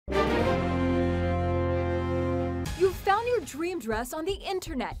your dream dress on the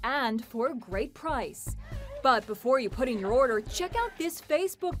internet and for a great price. But before you put in your order, check out this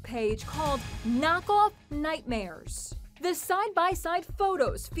Facebook page called Knockoff Nightmares. The side-by-side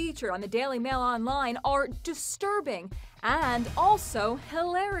photos featured on the Daily Mail Online are disturbing and also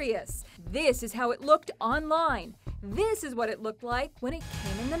hilarious. This is how it looked online. This is what it looked like when it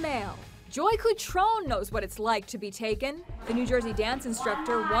came in the mail. Joy Cutrone knows what it's like to be taken. The New Jersey dance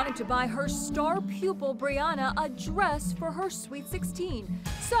instructor wanted to buy her star pupil Brianna a dress for her Sweet 16.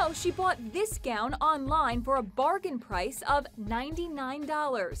 So she bought this gown online for a bargain price of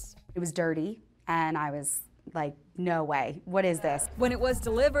 $99. It was dirty, and I was like, no way, what is this? When it was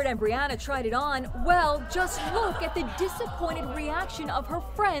delivered and Brianna tried it on, well, just look at the disappointed reaction of her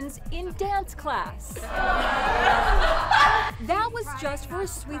friends in dance class. That was just for a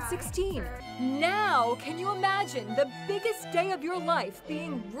Sweet 16. Now, can you imagine the biggest day of your life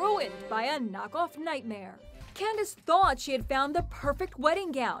being ruined by a knockoff nightmare? Candace thought she had found the perfect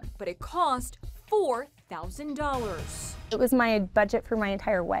wedding gown, but it cost $4,000. It was my budget for my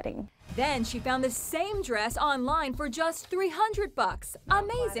entire wedding. Then she found the same dress online for just $300.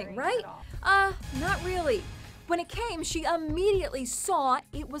 Amazing, right? Not really. When it came, she immediately saw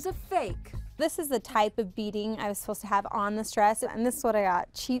it was a fake. This is the type of beading I was supposed to have on this dress, and this is what I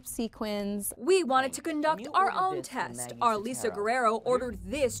got, cheap sequins. We wanted to conduct our own test. Our Lisa Guerrero ordered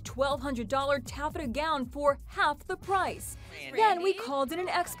this $1,200 taffeta gown for half the price. Then we called in an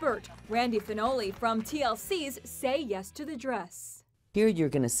expert, Randy Finoli from TLC's Say Yes to the Dress. Here you're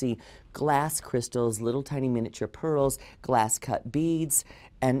going to see glass crystals, little tiny miniature pearls, glass cut beads,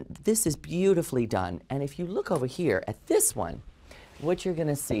 and this is beautifully done. And if you look over here at this one, what you're going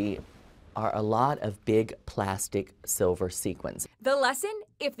to see are a lot of big plastic silver sequins. The lesson?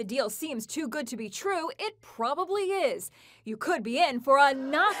 If the deal seems too good to be true, it probably is. You could be in for a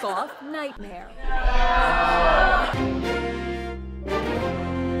knockoff nightmare.